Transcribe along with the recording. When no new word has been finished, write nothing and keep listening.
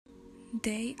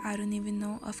Day I don't even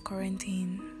know of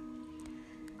quarantine.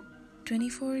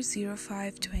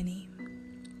 24/05/20.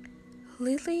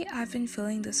 Lately I've been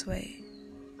feeling this way.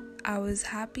 I was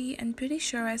happy and pretty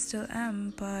sure I still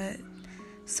am, but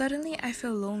suddenly I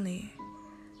feel lonely.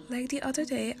 Like the other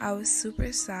day I was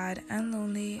super sad and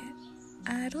lonely,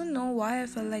 and I don't know why I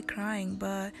felt like crying,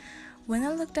 but when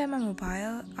I looked at my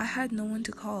mobile, I had no one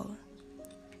to call.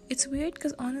 It's weird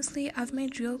because honestly I've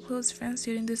made real close friends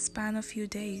during this span of few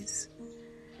days.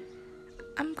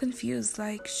 I'm confused,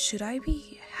 like, should I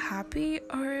be happy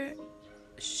or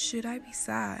should I be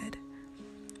sad?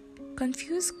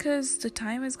 Confused because the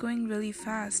time is going really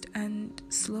fast and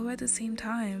slow at the same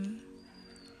time.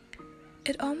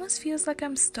 It almost feels like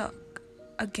I'm stuck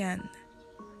again,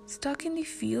 stuck in the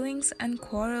feelings and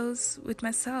quarrels with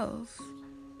myself.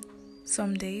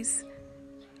 Some days,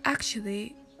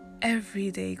 actually,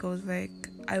 every day goes like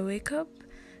I wake up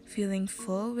feeling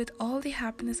full with all the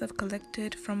happiness I've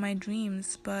collected from my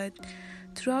dreams, but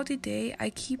throughout the day I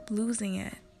keep losing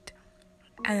it,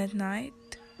 and at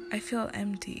night I feel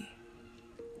empty.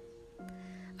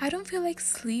 I don't feel like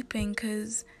sleeping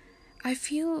because I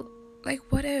feel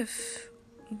like what if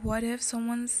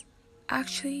someone's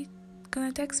actually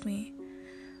gonna text me?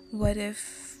 What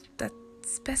if that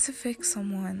specific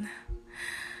someone?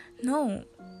 No,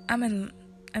 I'm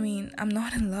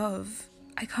not in love.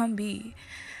 I can't be.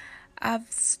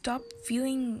 I've stopped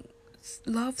feeling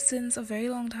love since a very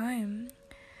long time.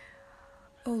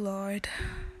 Oh Lord,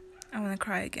 I wanna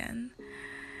cry again.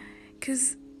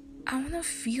 'Cause I wanna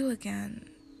feel again.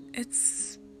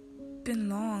 It's been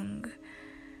long.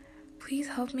 Please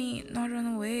help me not run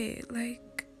away.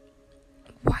 Like,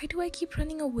 why do I keep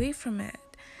running away from it?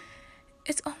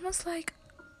 It's almost like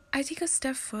I take a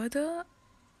step further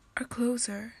or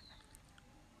closer,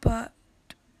 but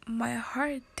my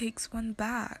heart takes one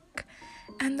back,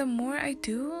 and the more I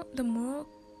do, the more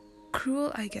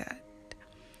cruel I get.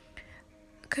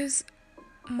 'Cause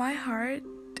my heart,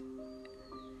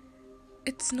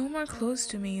 it's no more close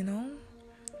to me,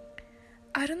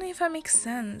 I don't know if that makes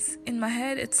sense. In my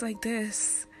head, it's like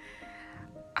this.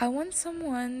 I want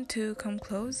someone to come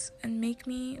close and make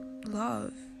me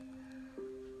love.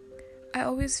 I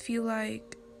always feel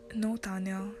like, no,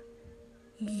 Tanya,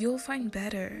 you'll find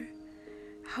better.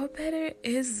 How better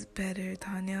is better,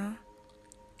 Tanya?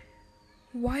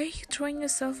 Why are you throwing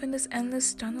yourself in this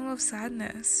endless tunnel of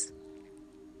sadness?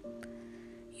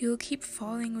 You'll keep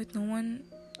falling with no one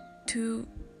to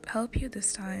help you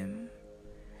this time.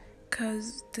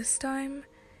 'Cause this time,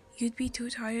 you'd be too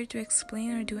tired to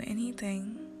explain or do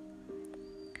anything.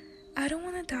 I don't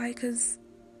want to die 'cause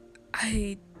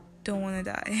I don't want to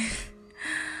die.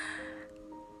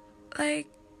 Like,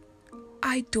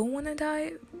 I don't want to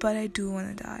die, but I do want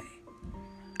to die.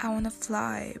 I want to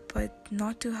fly, but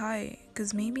not too high,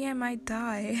 'cause maybe I might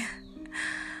die.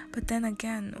 But then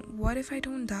again, what if I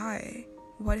don't die?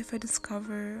 What if I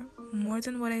discover more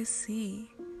than what I see?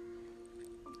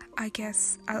 I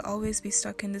guess I'll always be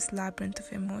stuck in this labyrinth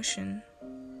of emotion.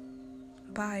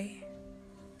 Bye.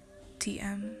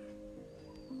 TM.